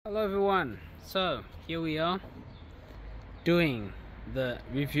Hello everyone, so here we are doing the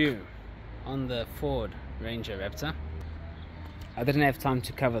review on the Ford Ranger Raptor. I didn't have time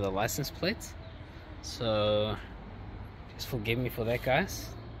to cover the license plate, so just forgive me for that,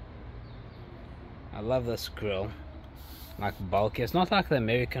 guys. I love this grille, like bulky. It's not like the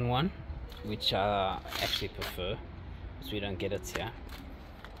American one, which I actually prefer because we don't get it here.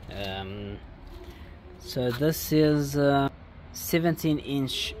 So this is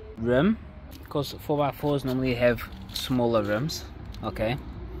 17-inch rim, because 4x4s normally have smaller rims. Okay.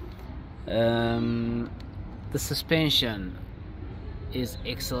 The suspension is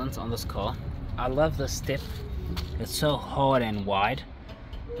excellent on this car. I love the step. It's so hard and wide,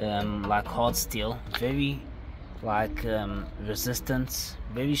 like hard steel, very like resistant,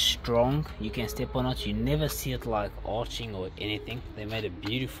 very strong. You can step on it, you never see it like arching or anything. They made a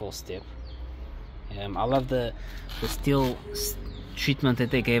beautiful step. I love the steel treatment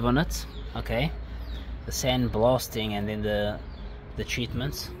that they gave on it. Okay, the sand blasting and then the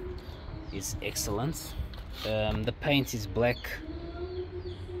treatment is excellent. The paint is black,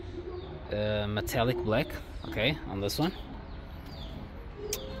 metallic black. Okay, on this one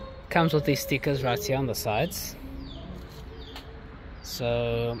comes with these stickers right here on the sides.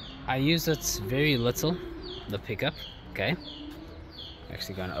 So I use it very little, the pickup. Okay, I'm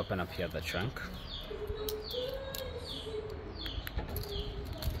actually going to open up here the trunk.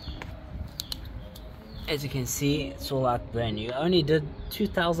 As you can see, it's all like brand new. I only did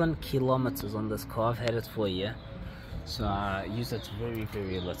 2,000 kilometers on this car. I've had it for a year, so I use it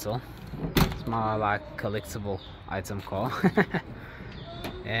very little. It's my like collectible item car.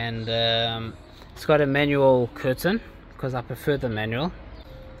 And it's got a manual curtain because I prefer the manual,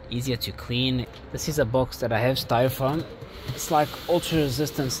 easier to clean. This is a box that I have styrofoam. It's like ultra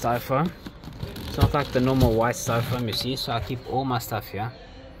resistant styrofoam. It's not like the normal white styrofoam you see, so I keep all my stuff here.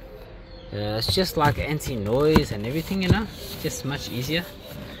 It's just like anti-noise and everything, you know. It's just much easier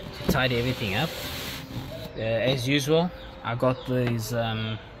to tidy everything up. As usual, I got these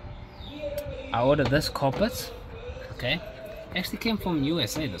I ordered this carpet. Okay, actually came from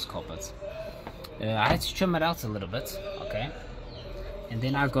USA, this carpet. I had to trim it out a little bit. Okay, and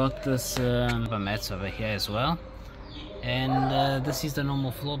then I got this mats over here as well, and this is the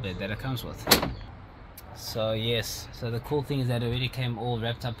normal floor bed that it comes with. So yes, so the cool thing is that it already came all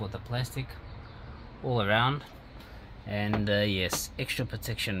wrapped up with the plastic all around. And yes, extra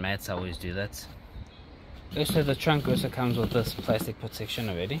protection mats, I always do that. Also the trunk also comes with this plastic protection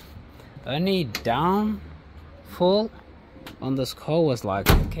already. Only downfall on this car was like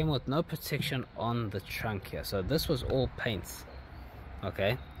it came with no protection on the trunk here, so this was all paint.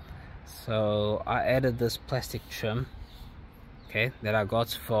 Okay, so I added this plastic trim, okay, that I got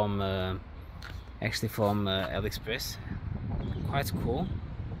from actually from AliExpress. Quite cool.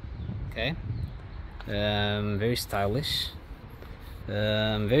 Okay, very stylish,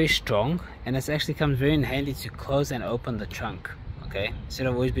 very strong, and it actually comes very in handy to close and open the trunk. Okay, instead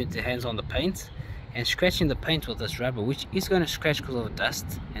of always putting your hands on the paint and scratching the paint with this rubber, which is going to scratch because of dust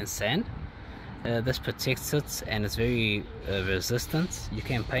and sand. This protects it, and it's very resistant. You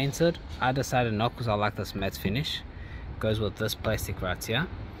can paint it. I decided not because I like this matte finish. It goes with this plastic right here.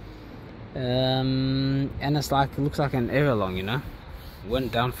 And it's like, it looks like an Aerolong, you know,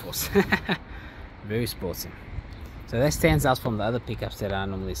 wind downforce. Very sporty. So that stands out from the other pickups that I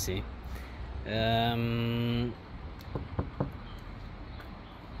normally see.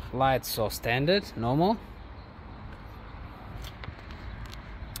 Lights are standard, normal.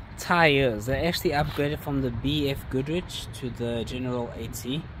 Tires, they actually upgraded from the BF Goodrich to the General AT,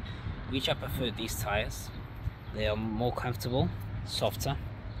 which I prefer these tires. They are more comfortable, softer.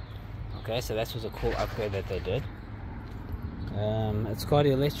 Okay, so that was a cool upgrade that they did. It's got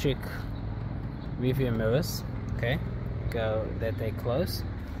electric rearview mirrors, okay, that they close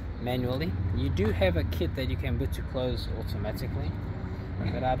manually. You do have a kit that you can put to close automatically,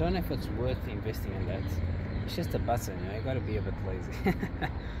 but I don't know if it's worth investing in that. It's just a button, you know, you gotta be a bit lazy.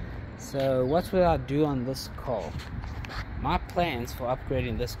 So what will I do on this car? My plans for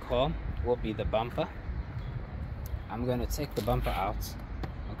upgrading this car will be the bumper. I'm going to take the bumper out.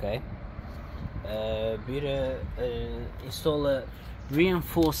 Okay, install a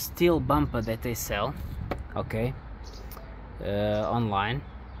reinforced steel bumper that they sell, okay, online.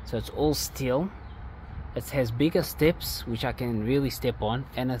 So it's all steel. It has bigger steps which I can really step on,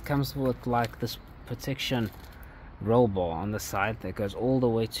 and it comes with like this protection roll bar on the side that goes all the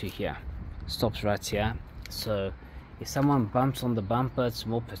way to here, stops right here. So if someone bumps on the bumper, it's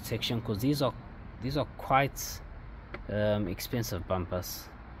more protection, because these are quite expensive bumpers,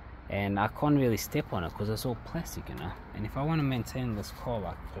 and I can't really step on it because it's all plastic, you know. And if I want to maintain this car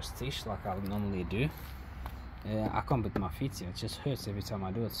like prestige, like I normally do, I can't put my feet here. It just hurts every time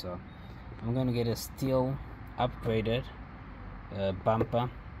I do it. So I'm going to get a steel upgraded bumper,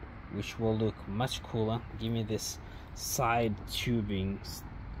 which will look much cooler. Give me this side tubing,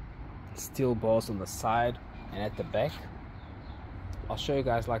 steel bars on the side and at the back. I'll show you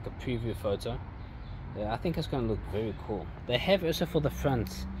guys like a preview photo. I think it's going to look very cool. They have also for the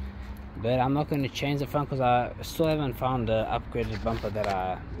front, but I'm not going to change the front because I still haven't found an upgraded bumper that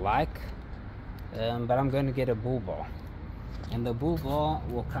I like. But I'm going to get a bull bar, and the bull bar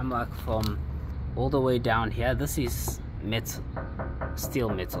will come like from all the way down here. This is metal, steel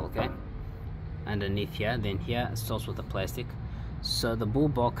metal, okay, underneath here. Then here it starts with the plastic. So the bull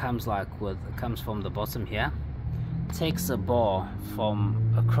bar comes like comes from the bottom here, takes a bar from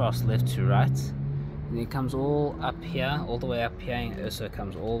across left to right, and it comes all up here, all the way up here, and also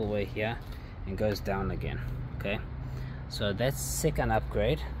comes all the way here and goes down again. Okay, so that's second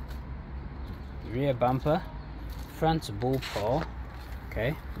upgrade. Rear bumper, front bull bar,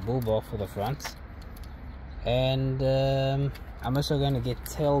 okay, bull bar for the front, and I'm also going to get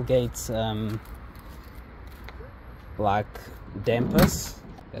tailgate like dampers.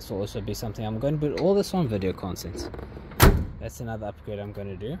 That will also be something I'm going to put all this on video content. That's another upgrade I'm going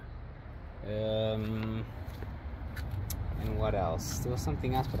to do. And what else? There was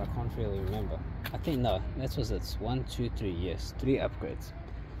something else, but I can't really remember. I think no, that was it. 1, 2, 3, yes, 3 upgrades.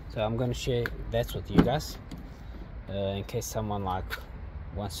 So I'm going to share that with you guys, in case someone like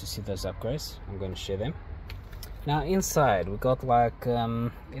wants to see those upgrades. I'm going to share them. Now inside we got like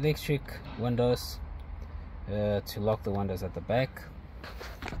electric windows to lock the windows at the back,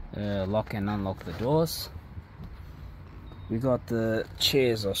 lock and unlock the doors. We got the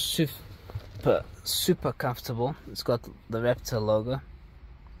chairs are super comfortable. It's got the Raptor logo.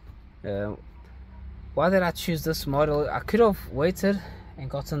 Why did I choose this model? I could have waited and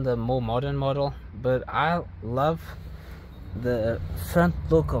gotten the more modern model, but I love the front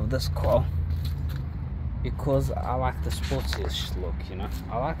look of this car because I like the sportish look, you know.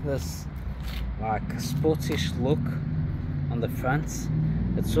 I like this like sportish look on the front.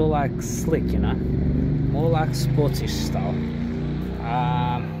 It's all like slick, you know, more like sportish style.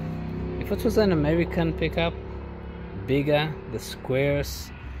 If it was an American pickup, bigger, the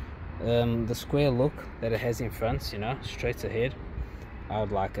squares, the square look that it has in front, you know, straight ahead, I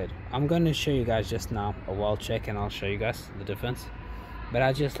would like it. I'm going to show you guys just now a while check and I'll show you guys the difference. But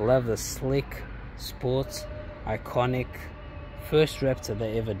I just love the slick, sports, iconic first Raptor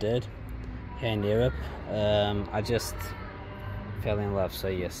they ever did here in Europe. I just fell in love, so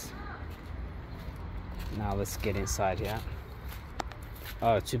yes. Now let's get inside here.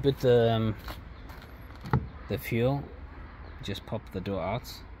 Oh, to put the fuel, just pop the door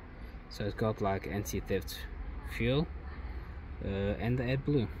out. So it's got like anti-theft fuel. And the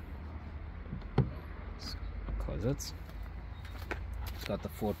AdBlue. Let's close it. It's got the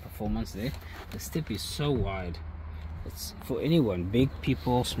Ford Performance there. The step is so wide. It's for anyone, big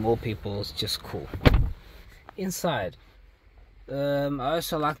people, small people. It's just cool. Inside, I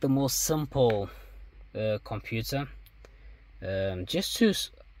also like the more simple computer. Just to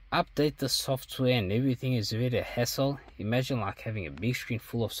update the software and everything is really a hassle. Imagine like having a big screen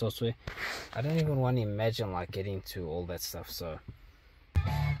full of software. I don't even want to imagine like getting to all that stuff. So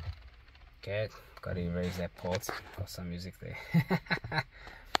okay, gotta erase that part. Got some music there.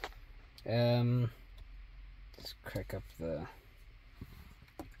 Let's crack up the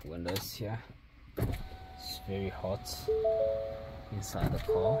windows here. It's very hot inside the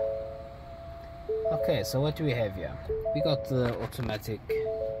car. Okay, so what do we have here? We got the automatic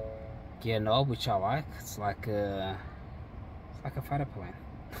gear knob, which I like. It's like a fighter plane.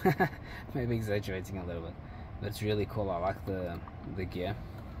 Maybe exaggerating a little bit, but it's really cool. I like the gear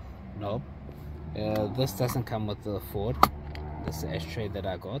knob. This doesn't come with the Ford. This is the ashtray that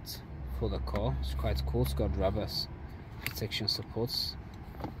I got for the car. It's quite cool. It's got rubber protection supports.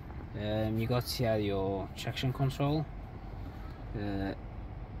 You got here your traction control,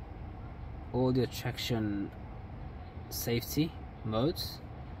 all your traction safety modes,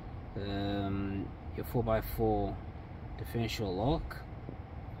 your 4x4 differential lock,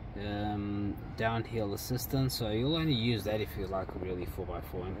 downhill assistance. So you'll only use that if you like a really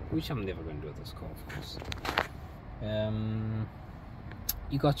 4x4, which I'm never going to do with this car, of course.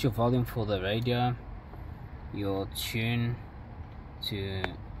 You got your volume for the radio, your tune to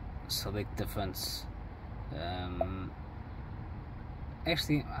select different.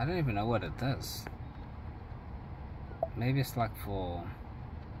 Actually, I don't even know what it does. Maybe it's like for,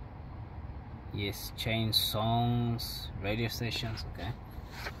 yes, change songs, radio stations. Okay.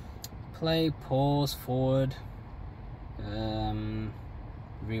 play, pause, forward,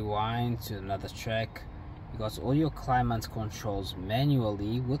 rewind to another track. You got all your climate controls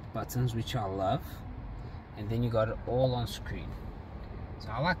manually with buttons, which I love, and then you got it all on screen. So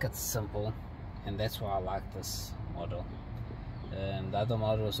I like it simple, and that's why I like this model. The other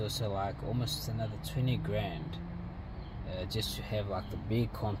model is also like almost another 20 grand, just to have like the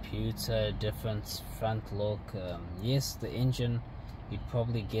big computer, different front look. Yes, the engine you'd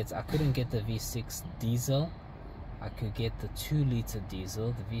probably get, I couldn't get the V6 diesel, I could get the 2-liter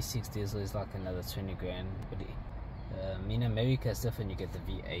diesel. The V6 diesel is like another 20 grand, but in America it's different. You get the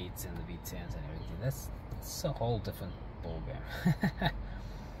V8s and the V10s and everything. That's a whole different ballgame.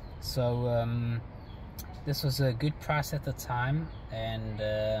 So this was a good price at the time, and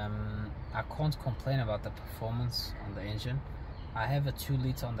I can't complain about the performance on the engine. I have a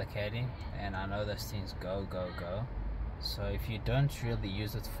 2-liter on the caddy, and I know those things go. So if you don't really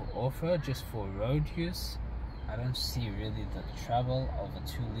use it for off-road, just for road use, I don't see really the trouble of a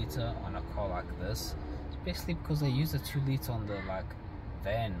 2-liter on a car like this, especially because they use a 2-liter on the like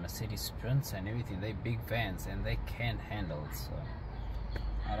van, Mercedes Sprints and everything. They're big vans and they can handle it, so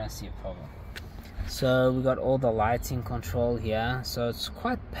I don't see a problem. So we got all the lighting control here, so it's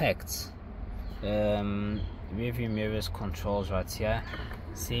quite packed. Rear view mirrors controls right here.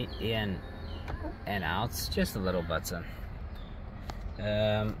 See, in and out, just a little button.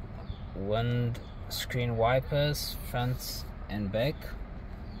 Wind screen wipers, front and back.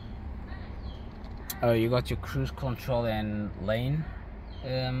 Oh, you got your cruise control and lane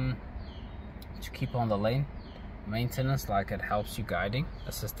to keep on the lane. Maintenance, like it helps you guiding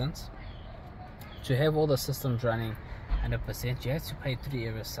assistance. To have all the systems running 100%, you have to pay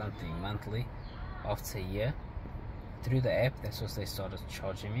 €3 something monthly after a year through the app. That's what they started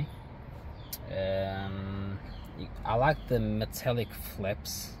charging me. I like the metallic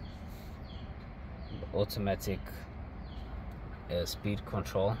flaps, automatic speed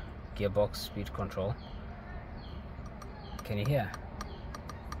control, gearbox speed control. Can you hear?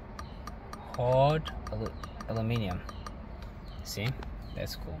 Hard aluminium. See,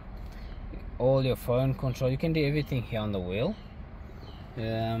 that's cool. All your phone control, you can do everything here on the wheel.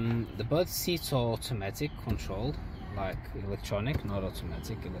 The both seats are automatic controlled, like electronic, not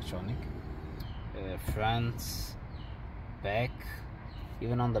automatic, electronic. Front, back,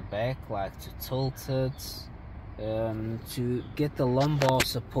 even on the back, like to tilt it. To get the lumbar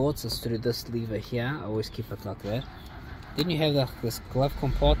supports is through this lever here. I always keep it like that. Then you have this glove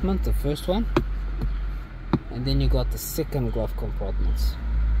compartment, the first one, and then you got the second glove compartment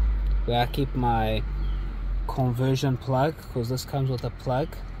where I keep my conversion plug, because this comes with a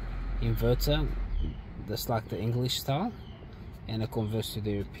plug inverter, that's like the English style, and it converts to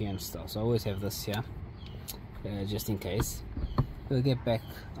the European style. So I always have this here, just in case. We'll get back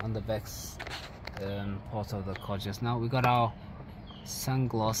on the back part of the car just now. We got our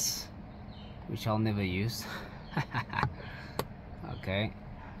sunglass, which I'll never use. Okay,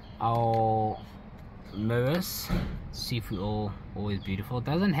 our mirrors, see if we all always beautiful. It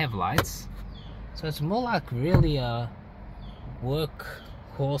doesn't have lights, so it's more like really a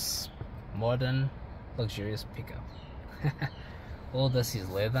workhorse, modern, luxurious pickup. All this is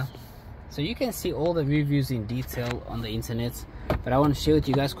leather, so you can see all the reviews in detail on the internet, but I want to share with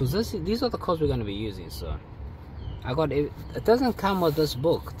you guys because these are the cars we're going to be using. So I got it. It doesn't come with this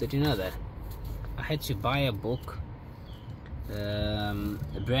book. Did you know that? I had to buy a book, a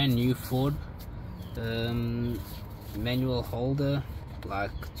brand new Ford manual holder,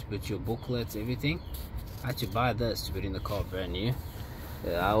 like to put your booklets, everything. I had to buy this to put in the car, brand new.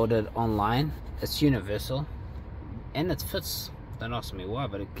 I ordered online. It's universal and it fits. Don't ask me why,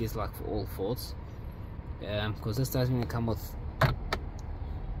 but it gives like for all Fords, because this doesn't even come with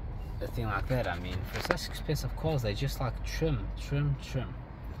a thing like that. I mean, for such expensive cars, they just like trim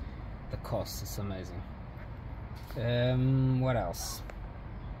the cost. It's amazing. What else?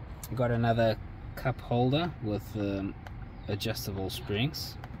 You got another cup holder with adjustable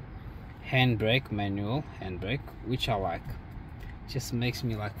springs, handbrake, manual handbrake, which I like. Just makes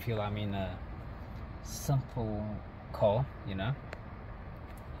me like feel I'm in a simple car, you know.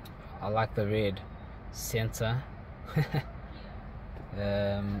 I like the red center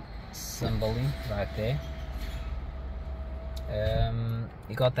symboling right there.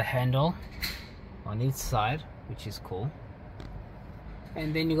 You got the handle on each side, which is cool,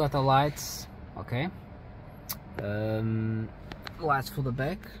 and then you got the lights. Okay, lights for the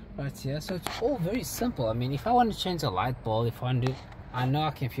back right here. So it's all very simple. I mean, if I want to change a light bulb, if I want to, I know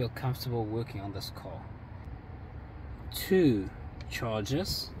I can feel comfortable working on this car. 2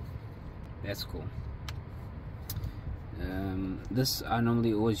 chargers, that's cool. This, I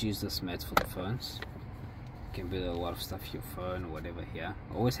normally always use this mat for the phones. You can build a lot of stuff, your phone or whatever here.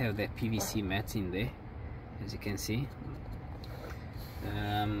 I always have that PVC mat in there, as you can see.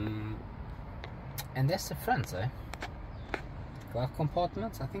 And that's the front, glove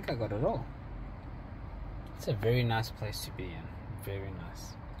compartments. I think I got it all. It's a very nice place to be in, very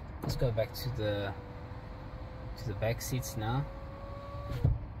nice. Let's go back to the back seats now.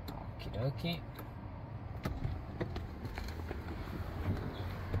 Okie dokie.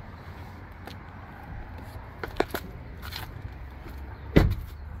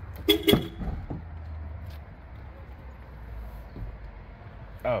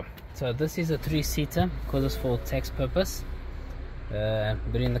 Oh, so this is a 3-seater because it's for tax purpose,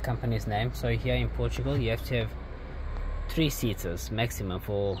 but in the company's name. So here in Portugal you have to have 3-seaters maximum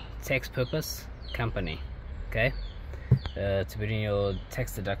for tax purpose company, okay, to put in your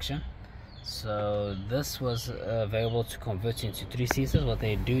tax deduction. So this was available to convert into 3-seaters. What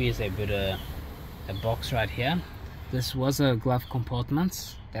they do is they put a box right here. This was a glove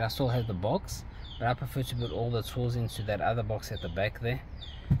compartment that I still have the box, but I prefer to put all the tools into that other box at the back there,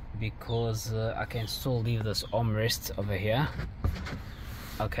 because I can still leave this armrest over here,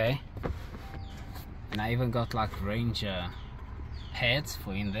 okay. And I even got like Ranger pads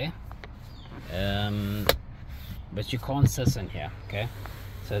for in there, but you can't sit in here, okay.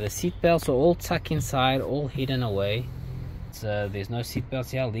 So the seat belts are all tucked inside, all hidden away. So there's no seat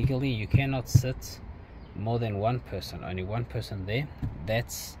belts here. Legally you cannot sit more than one person, only one person there.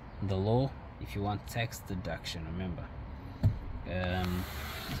 That's the law if you want tax deduction, remember.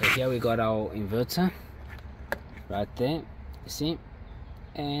 So here we got our inverter right there, you see,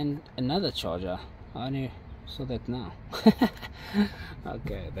 and another charger. I only saw that now.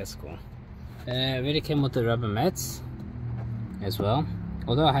 Okay, that's cool. Already came with the rubber mats as well,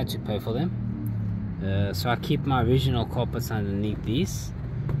 although I had to pay for them. So I keep my original carpets underneath these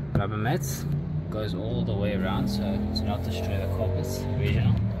rubber mats. Goes all the way around so to not destroy the carpets.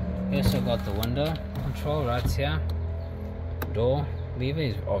 Original. We also got the window control right here. Door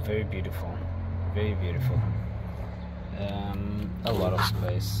levers are very beautiful, very beautiful. A lot of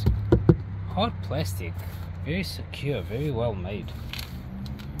space. Hard plastic, very secure, very well made.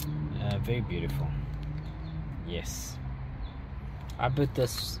 Very beautiful. Yes. I put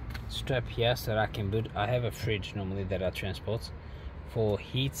this strap here so that I can put, I have a fridge normally that I transport for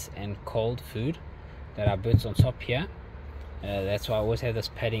heat and cold food that I put on top here. That's why I always have this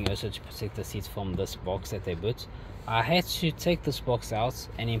padding also to protect the seats from this box that they put. I had to take this box out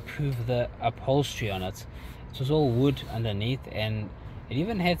and improve the upholstery on it. It was all wood underneath, and it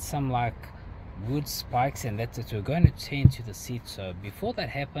even had some like wood spikes and that were going to tear into the seat. So before that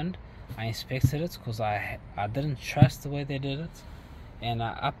happened, I inspected it because I didn't trust the way they did it, and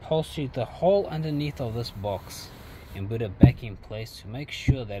I upholstered the whole underneath of this box and put it back in place to make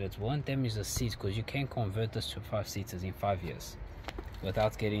sure that it won't damage the seat, because you can convert this to 5-seaters in 5 years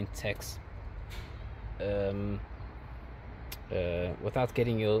without getting tax, without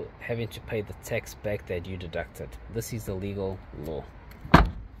getting you having to pay the tax back that you deducted. This is the legal law.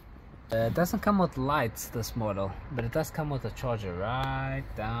 It doesn't come with lights, this model, but it does come with a charger right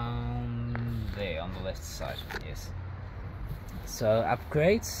down there on the left side. Yes. So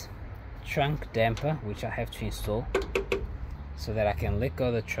upgrades, trunk damper, which I have to install so that I can let go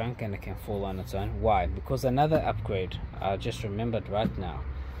of the trunk and it can fall on its own. Why? Because another upgrade, I just remembered right now.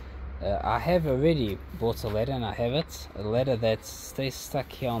 I have already bought a ladder, and I have it, a ladder that stays stuck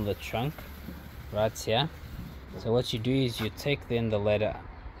here on the trunk right here. So what you do is you take then the ladder,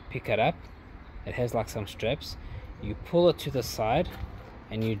 pick it up, it has like some straps, you pull it to the side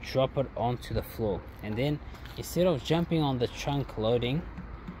and you drop it onto the floor, and then instead of jumping on the trunk loading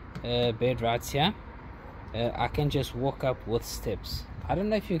bed right here, I can just walk up with steps. I don't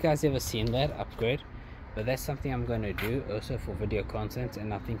know if you guys ever seen that upgrade, but that's something I'm going to do also for video content,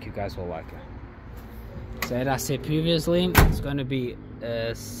 and I think you guys will like it. So as I said previously, it's going to be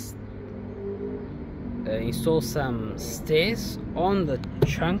install some stairs on the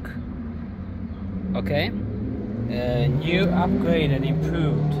trunk, okay, new upgrade and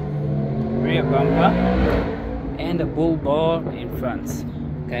improved rear bumper and a bull bar in front,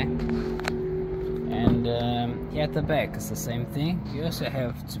 okay. And here at the back it's the same thing. You also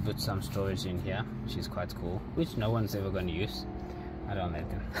have to put some storage in here, which is quite cool, which no one's ever going to use. I don't let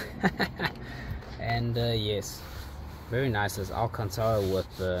them. And yes, very nice. This Alcantara with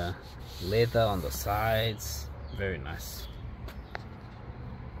the leather on the sides, very nice.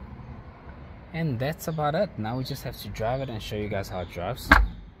 And that's about it. Now we just have to drive it and show you guys how it drives.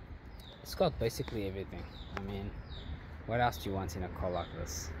 It's got basically everything. I mean, what else do you want in a car like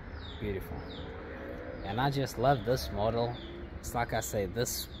this? Beautiful. and I just love this model. It's like I say,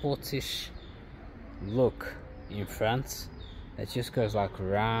 this sportish look in front. It just goes like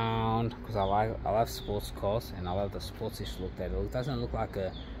round, because I love sports cars, and I love the sportish look that it doesn't look like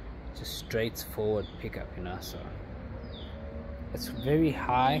a just straightforward pickup, you know. So it's very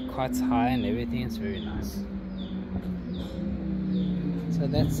high, quite high, and everything. It's very nice. So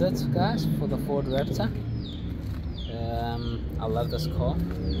that's it, guys, for the Ford Raptor. I love this car,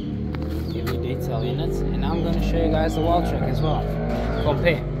 every detail in it, and I'm going to show you guys the wild track as well.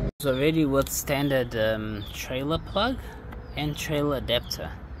 Compare. It's already with standard trailer plug and trailer adapter.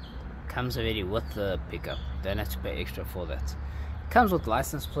 Comes already with the pickup. Don't have to pay extra for that. Comes with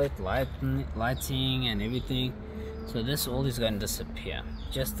license plate, lighting and everything. So this all is going to disappear.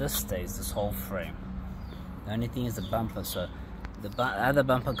 Just this stays, this whole frame. The only thing is the bumper. So the other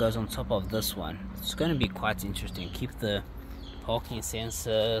bumper goes on top of this one. It's going to be quite interesting. Keep the parking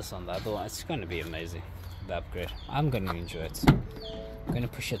sensors on the other one. It's going to be amazing, the upgrade. I'm going to enjoy it. I'm going to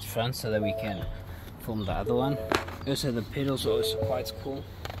push it front so that we can film the other one. Also the pedals are also quite cool,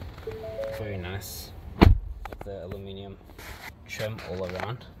 very nice, with the aluminium trim all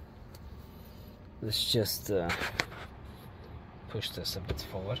around. Let's just push this a bit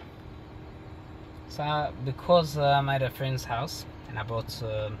forward. So because I'm at a friend's house and I brought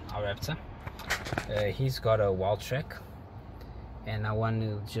our Raptor, he's got a wild track, and I want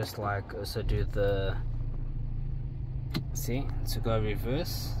to just like also do the to go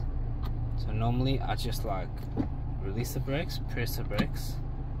reverse. So normally I just like release the brakes, press the brakes,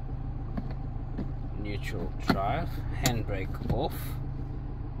 neutral drive, handbrake off,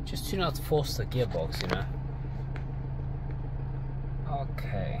 just to not force the gearbox, you know.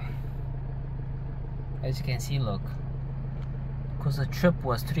 Okay, as you can see, look, because the trip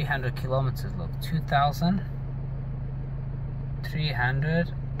was 300 kilometers, look,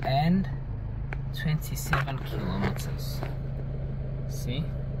 2,327 kilometers. See,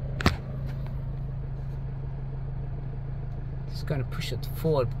 just going to push it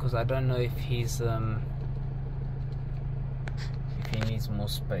forward because I don't know if he's if he needs more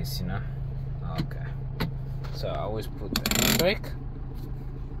space, you know. Okay, so I always put the handbrake,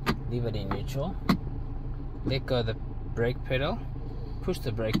 leave it in neutral, let go of the brake pedal, push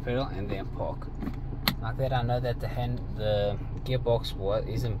the brake pedal, and then park. Like that I know that the gearbox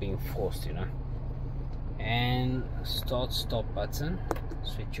isn't being forced, you know. And start stop button,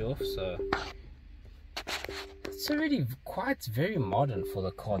 switch off. So it's already quite very modern for the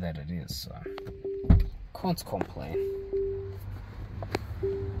car that it is, so can't complain.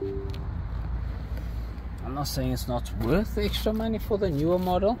 I'm not saying it's not worth the extra money for the newer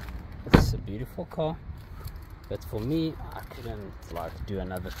model. It's a beautiful car, but for me, I couldn't like do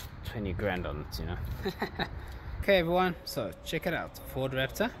another 20 grand on it, you know. Okay everyone, so check it out, Ford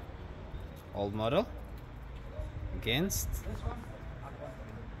Raptor, old model, against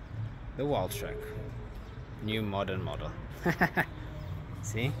the wild track, new modern model.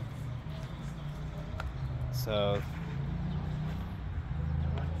 See, so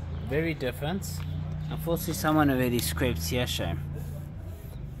very different. Unfortunately someone already scraped here, shame.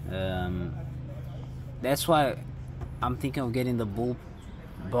 That's why I'm thinking of getting the bull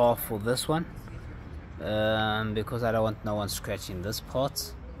bar for this one, because I don't want no one scratching this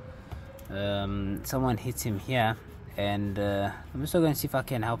part. Someone hit him here, and I'm also going to see if I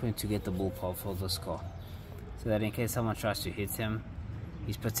can help him to get the bull bar for this car, so that in case someone tries to hit him,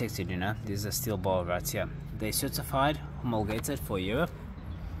 he's protected, you know. There's a steel bar right here. They're certified, homologated for Europe.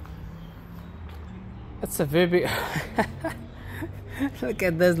 That's a very big look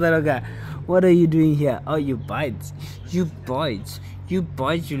at this little guy. What are you doing here? Oh, you bite. You bite. You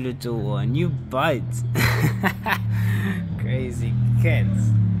bite, you little one. You bite. Crazy cats.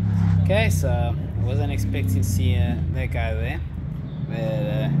 Okay, so I wasn't expecting to see that guy there,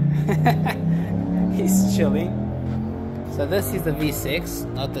 but he's chilling. So this is the V6,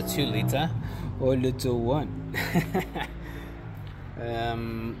 not the 2 liter or little one.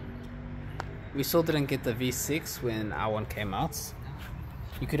 We still didn't get the V6 when our one came out.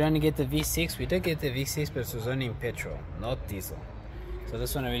 You could only get the V6. We did get the V6, but it was only in petrol, not diesel. So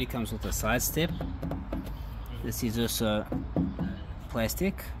this one already comes with a side step. This is also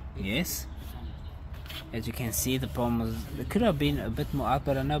plastic, yes. As you can see, the problem was it could have been a bit more out,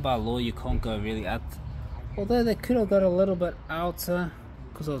 but I know by law you can't go really out. Although they could have got a little bit outer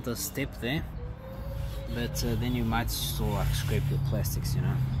because of the step there, but then you might still like scrape your plastics, you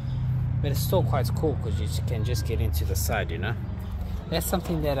know. But it's still quite cool because you can just get into the side, you know. That's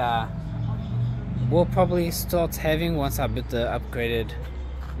something that we'll probably start having once I build the upgraded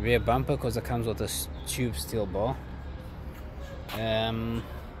rear bumper, because it comes with a tube steel bar.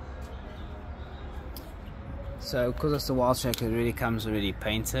 So because it's the wild track, it really comes already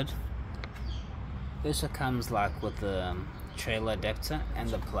painted. It also comes like with the trailer adapter and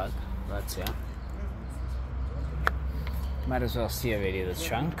the plug right here. Might as well see already the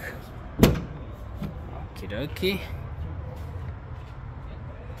trunk. Okie dokie.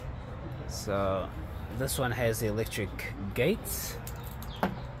 So this one has the electric gates,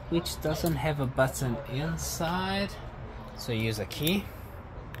 which doesn't have a button inside, so use a key.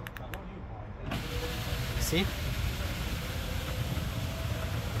 See?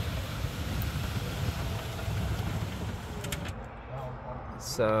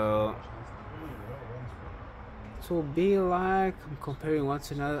 So it will be like, I'm comparing one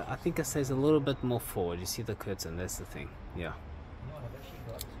to another, I think it says a little bit more forward. You see the curtain, that's the thing, yeah.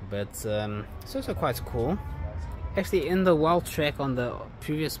 But it's also quite cool. Actually, in the wild track on the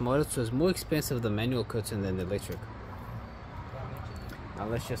previous model, it was more expensive the manual curtain than the electric. Now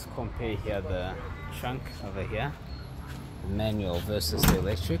let's just compare here the trunk over here, the manual versus the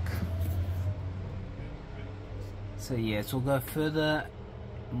electric. So yeah, it will go further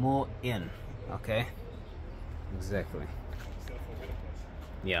more in. Okay, exactly.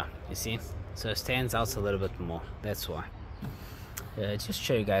 Yeah, you see, so it stands out a little bit more, that's why. Just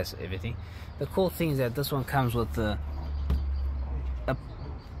show you guys everything. The cool thing is that this one comes with the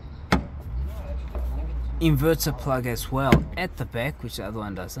inverter plug as well at the back, which the other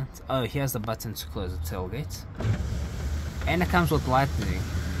one doesn't. Oh, here's the button to close the tailgate, and it comes with lighting,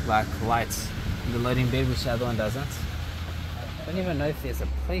 like lights in the loading bay, which the other one doesn't. I don't even know if there's a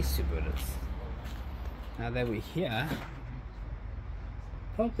place to put it. Now that we're here,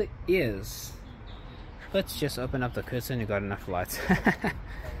 probably is. Let's just open up the curtain, you got enough lights.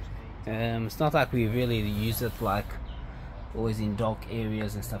 It's not like we really use it like always in dark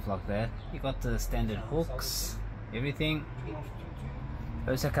areas and stuff like that. You got the standard hooks, everything.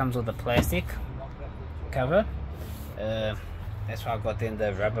 Also comes with a plastic cover. That's why I got in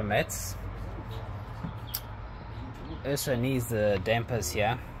the rubber mats. Also needs the dampers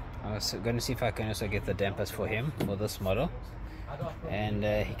here. I'm going to see if I can also get the dampers for him for this model, and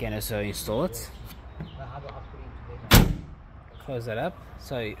he can also install it. Close that up.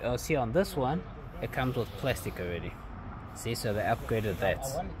 So you'll see on this one it comes with plastic already. See, so they upgraded that.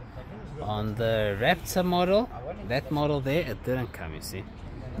 On the Raptor model, that model there, it didn't come, you see.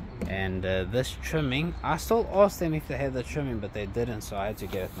 And this trimming, I still asked them if they had the trimming, but they didn't, so I had to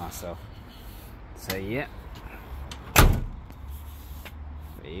get it myself. So yeah,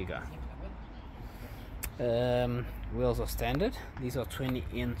 there you go. Wheels are standard. These are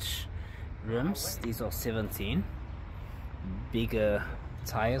 20-inch rims. These are 17. Bigger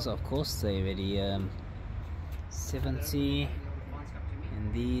tires, of course. They already 70,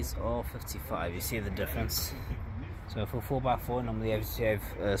 and these are 55. You see the difference. So for 4x4, normally you have to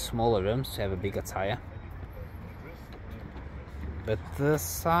have smaller rims to have a bigger tire. But this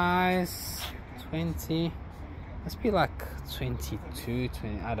size 20 must be like 22,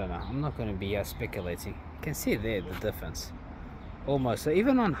 20. I don't know. I'm not going to be speculating. You can see there the difference. Almost. So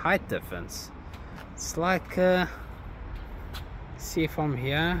even on height difference, it's like see from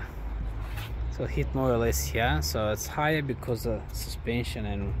here, so hit more or less here, so it's higher because of suspension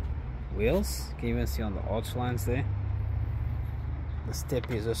and wheels. You can even see on the arch lines there. The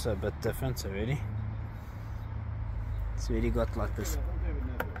step is also a bit different already. It's already got like this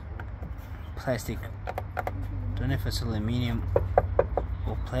plastic, don't know if it's aluminium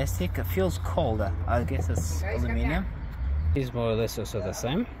or plastic. It feels colder, I guess it's aluminium. It's more or less also the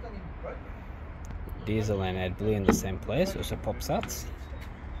same. Diesel and AdBlue in the same place, also pops out.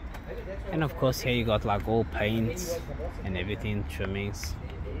 And of course here you got like all paints and everything, trimmings,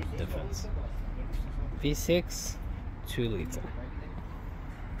 difference. V6, 2 liter.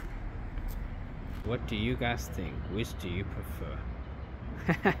 What do you guys think? Which do you prefer?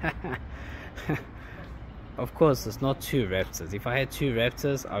 Of course it's not 2 Raptors. If I had 2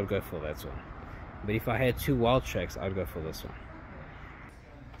 Raptors, I'd go for that one. But if I had 2 wild tracks, I'd go for this one.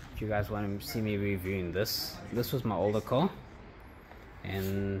 If you guys want to see me reviewing this was my older car,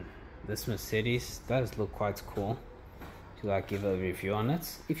 and this Mercedes does look quite cool to like give a review on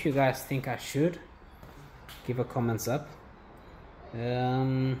it. If you guys think I should, give a comments up,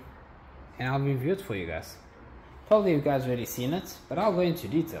 and I'll review it for you guys. Probably you guys already seen it, but I'll go into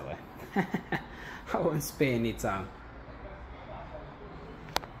detail. I won't spare any time.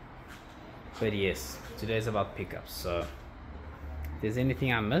 But yes, today's about pickups, so if there's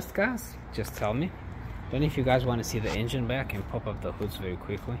anything I missed, guys, just tell me. Don't know if you guys want to see the engine bay. I can pop up the hoods very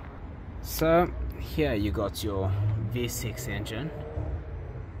quickly. So here you got your V6 engine.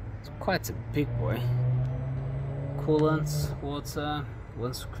 It's quite a big boy. Coolant, water,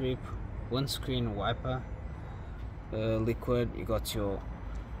 windscreen wiper, liquid. You got your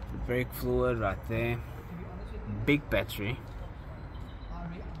brake fluid right there. Big battery,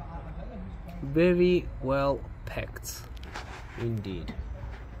 very well packed indeed.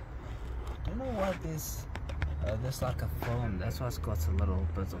 I don't know what this there's like a foam, that's why it's got a little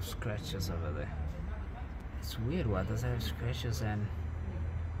bit of scratches over there. It's weird, why does it have scratches and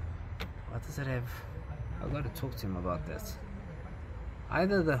what does it have? I've got to talk to him about that.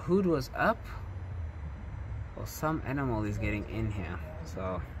 Either the hood was up or some animal is getting in here,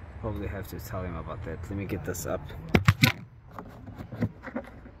 so probably have to tell him about that. Let me get this up.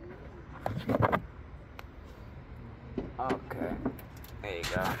 Okay, there you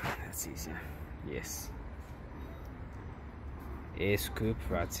go, that's easier. Yes, air scoop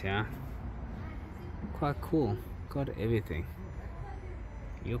right here, quite cool, got everything.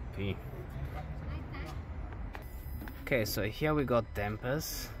 Yuppie. Okay, so here we got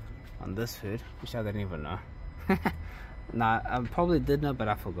dampers on this hood, which I didn't even know. Nah, I probably did know, but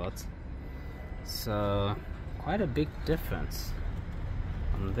I forgot. So quite a big difference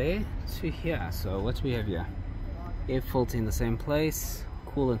from there to here. So what we have here, air filter in the same place,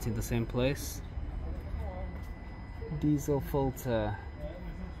 coolant in the same place, diesel filter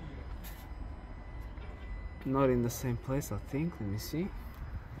not in the same place, I think. Let me see.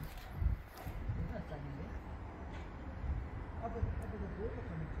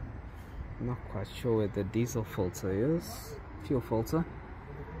 Not quite sure where the diesel filter is. Fuel filter.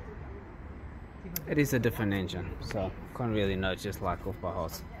 It is a different engine, so can't really know, just like off by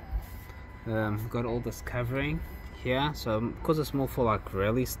heart. Got all this covering here, so because it's more for like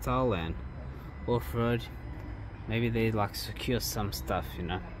rally style and off-road, maybe they like secure some stuff, you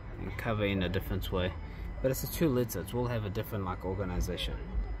know, and cover in a different way. But it's a 2 liter, it will have a different like organization.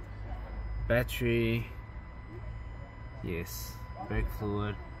 Battery, yes, brake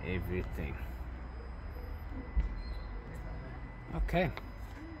fluid, everything. Okay,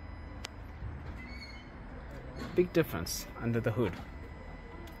 big difference under the hood.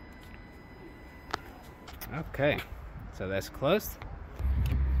 Okay, so that's closed.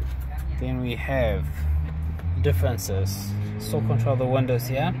 Then we have differences. Still control the windows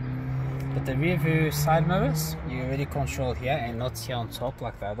here, but the rear view side mirrors you already control here and not here on top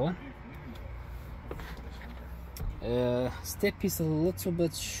like the other one. Step is a little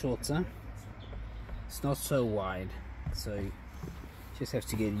bit shorter, it's not so wide, so you just have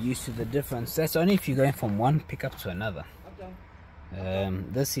to get used to the difference. That's only if you're going from one pickup to another.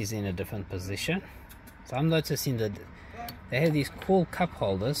 This is in a different position, so I'm noticing that they have these cool cup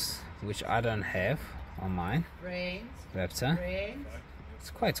holders which I don't have on mine Raptor.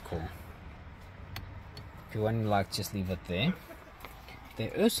 It's quite cool. If you want to like just leave it there. They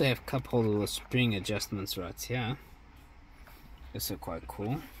also have cup holder with spring adjustments right here. Also quite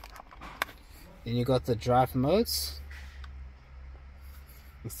cool. Then you got the drive modes.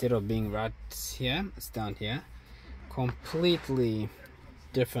 Instead of being right here, it's down here. Completely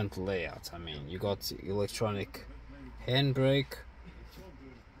different layout. I mean, you got electronic handbrake.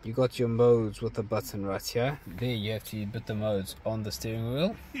 You got your modes with the button right here. There you have to put the modes on the steering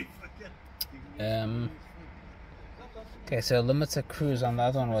wheel. Okay, so limiter cruise on the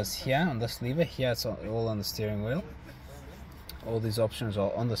other one was here on this lever. Here it's all on the steering wheel. All these options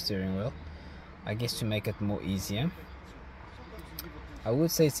are on the steering wheel, I guess to make it more easier. I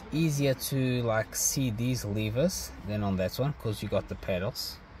would say it's easier to like see these levers than on that one because you got the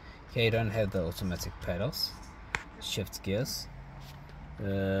pedals. Here you don't have the automatic pedals, shift gears.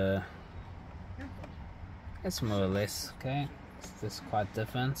 It's more or less okay. This is quite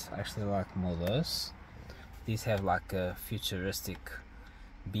different. I actually like more those. These have like a futuristic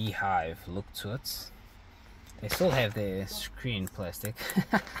beehive look to it. They still have their screen plastic.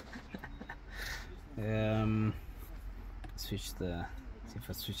 Switch the, see if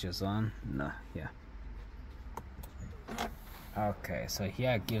it switches on. No, yeah. Okay, so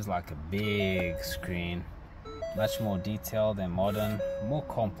here it gives like a big screen, much more detailed and modern, more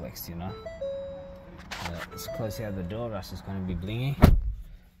complex, you know. Let's close here the door, else it's going to be blingy.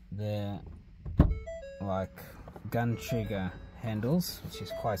 The like gun trigger handles, which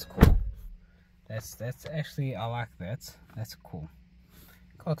is quite cool. That's actually, I like that. That's cool.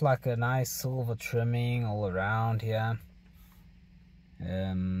 Got like a nice silver trimming all around here.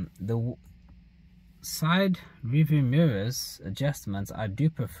 The side rearview mirrors adjustments, I do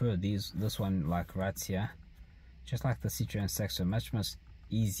prefer this one like right here, just like the Citroen Saxo, much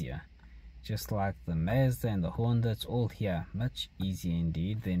easier. Just like the Mazda and the Honda, it's all here, much easier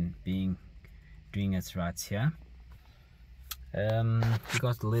indeed than doing it right here. You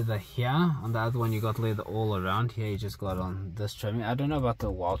got leather here. On the other one you got leather all around. Here you just got on this trimming. I don't know about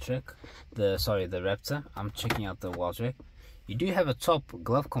the Wildtrak, the Raptor. I'm checking out the Wildtrak. You do have a top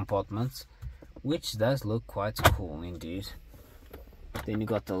glove compartment, which does look quite cool indeed. Then you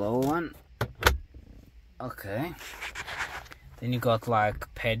got the lower one. Okay. Then you got like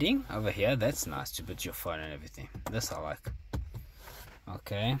padding over here. That's nice to put your phone and everything. This I like.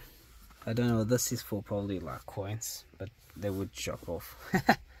 Okay. I don't know what this is for, probably like coins, but they would chop off.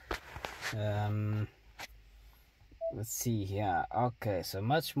 Let's see here. Okay, so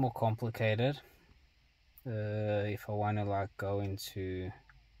much more complicated. If I want to like go into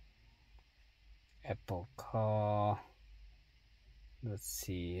Apple Car, let's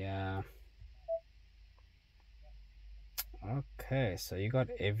see. Okay, so you got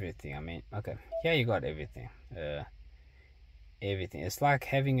everything. I mean, okay, here you got everything. Everything. It's like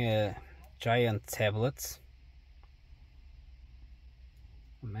having a giant tablet.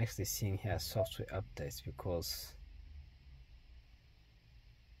 I'm actually seeing here software updates because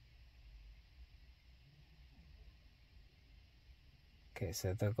okay,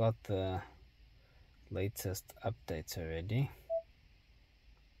 so they got the latest updates already.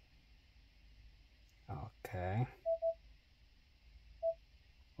 Okay,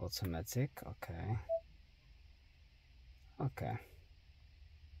 automatic. Okay.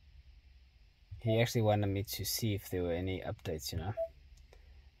 He actually wanted me to see if there were any updates, you know.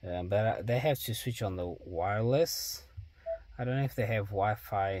 But they have to switch on the wireless. I don't know if they have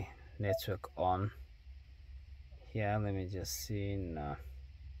Wi-Fi network on. Here, let me just see. No.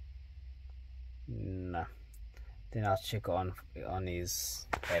 Then I'll check on his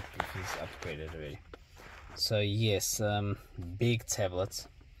app if he's upgraded already. So yes, big tablet.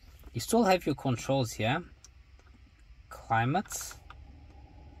 You still have your controls here. Climate,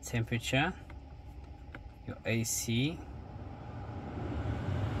 temperature, your AC.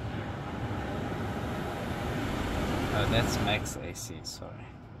 Oh, that's max AC, sorry.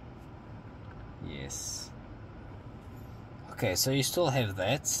 Yes. Okay, so you still have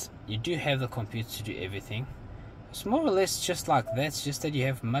that. You do have the computer to do everything. It's more or less just like that. It's just that you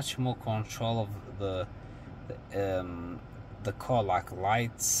have much more control of the car, like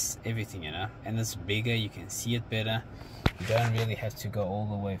lights, everything, you know. And it's bigger, you can see it better. You don't really have to go all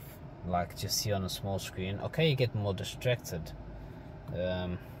the way, like just see on a small screen. Okay, you get more distracted.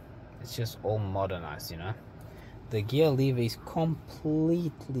 It's just all modernized, you know. The gear lever is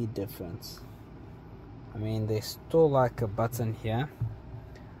completely different. I mean, there's still like a button here.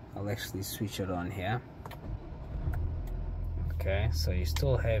 I'll actually switch it on here. Okay, so you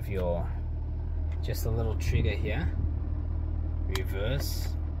still have your just a little trigger here. Reverse,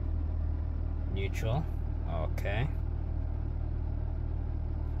 neutral. Okay.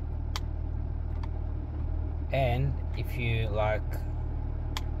 And if you like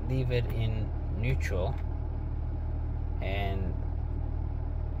leave it in neutral and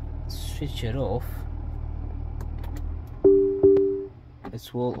switch it off,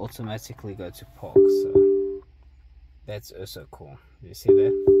 it will automatically go to park. So that's also cool. You see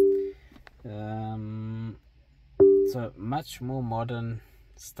that? So much more modern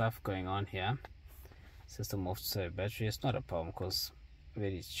stuff going on here. System off, so battery is not a problem because I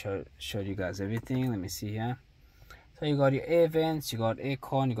already showed you guys everything. Let me see here. So you got your air vents, you got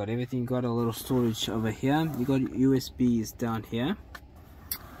aircon, you got everything. You got a little storage over here. You got USBs down here.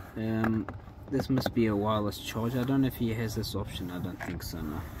 This must be a wireless charger. I don't know if he has this option. I don't think so,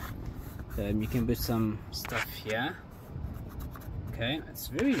 no. You can put some stuff here. Okay, it's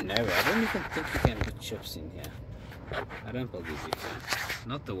very narrow. I don't even think you can put chips in here. I don't believe you can.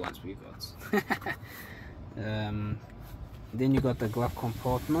 Not the ones we got. Then you got the glove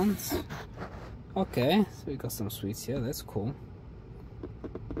compartments. Okay, so we got some sweets here. That's cool.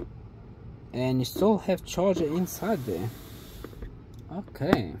 And you still have charger inside there.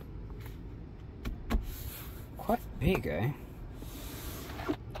 Okay. Quite big, eh?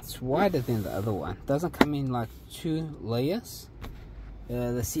 It's wider than the other one. Doesn't come in like 2 layers.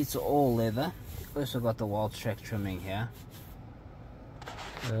 The seats are all leather. Also got the Wildtrak trimming here.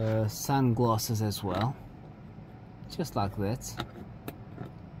 Sunglasses as well. Just like that.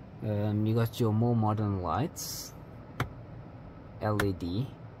 You got your more modern lights. LED.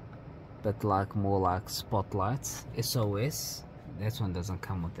 But like more like spotlights. SOS. That one doesn't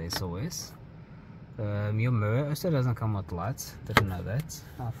come with the SOS. Your mirror also doesn't come with lights. Didn't know that.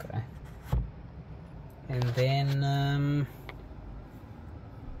 Okay. And then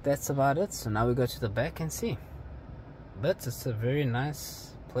that's about it. So now we go to the back and see. But it's a very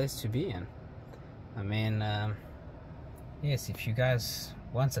nice place to be in. I mean, yes, if you guys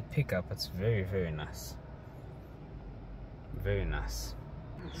want a pickup, it's very, very nice. Very nice.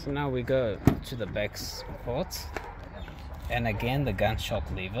 So now we go to the back part, and again the gunshot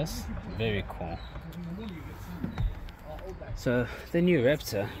levers, very cool. So the new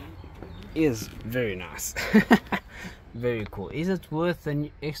Raptor is very nice. Very cool. Is it worth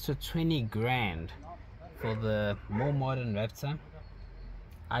an extra 20 grand for the more modern Raptor?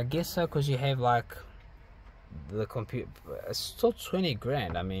 I guess so, because you have like the computer. It's still 20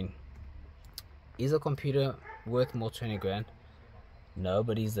 grand. I mean, is a computer worth more 20 grand? No,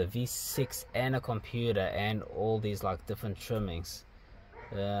 but is a V6 and a computer and all these like different trimmings.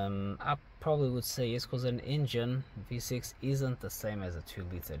 I probably would say yes, because an engine V6 isn't the same as a 2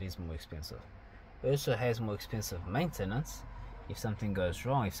 liter. It is more expensive. It also has more expensive maintenance. If something goes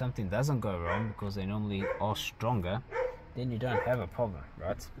wrong, if something doesn't go wrong, because they normally are stronger, then you don't have a problem,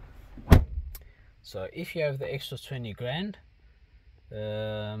 right? So if you have the extra 20 grand,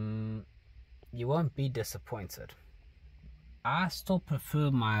 you won't be disappointed. I still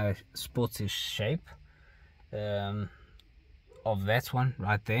prefer my sporty shape of that one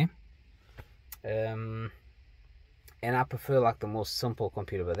right there, and I prefer like the more simple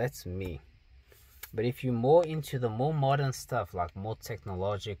computer, but that's me. But if you're more into the more modern stuff, like more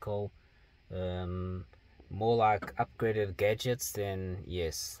technological, more like upgraded gadgets, then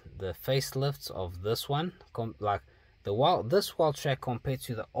yes, the facelifts of this one, like this wild track compared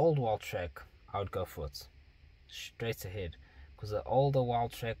to the old wild track, I would go for it straight ahead, because the older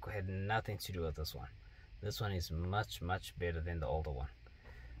wild track had nothing to do with this one. This one is much better than the older one.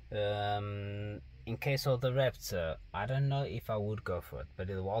 In case of the Raptor, I don't know if I would go for it, but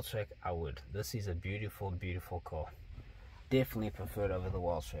the wild track I would. This is a beautiful car. Definitely preferred over the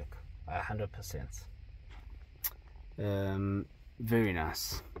wild track, 100%. Very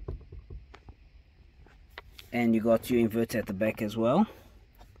nice. And you got your inverter at the back as well,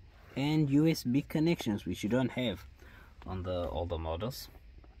 and USB connections, which you don't have on the older models.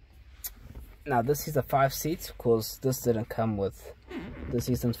 Now this is a 5-seat, because this didn't come with, this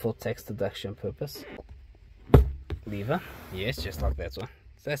isn't for tax deduction purpose. Lever, yes, just like that one.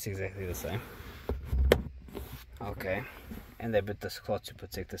 So that's exactly the same. Okay, and they put this cloth to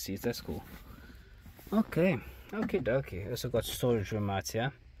protect the seats. That's cool. Okay, dokie. Also got storage room out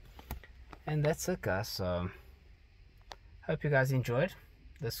here, and that's it, guys. So hope you guys enjoyed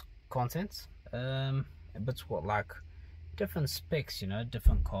this content. A bit like different specs, you know,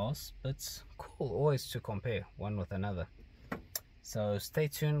 different cars, but it's cool always to compare one with another. So stay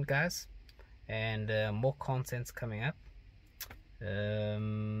tuned, guys, and more content's coming up,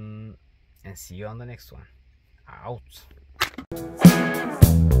 and see you on the next one. Out.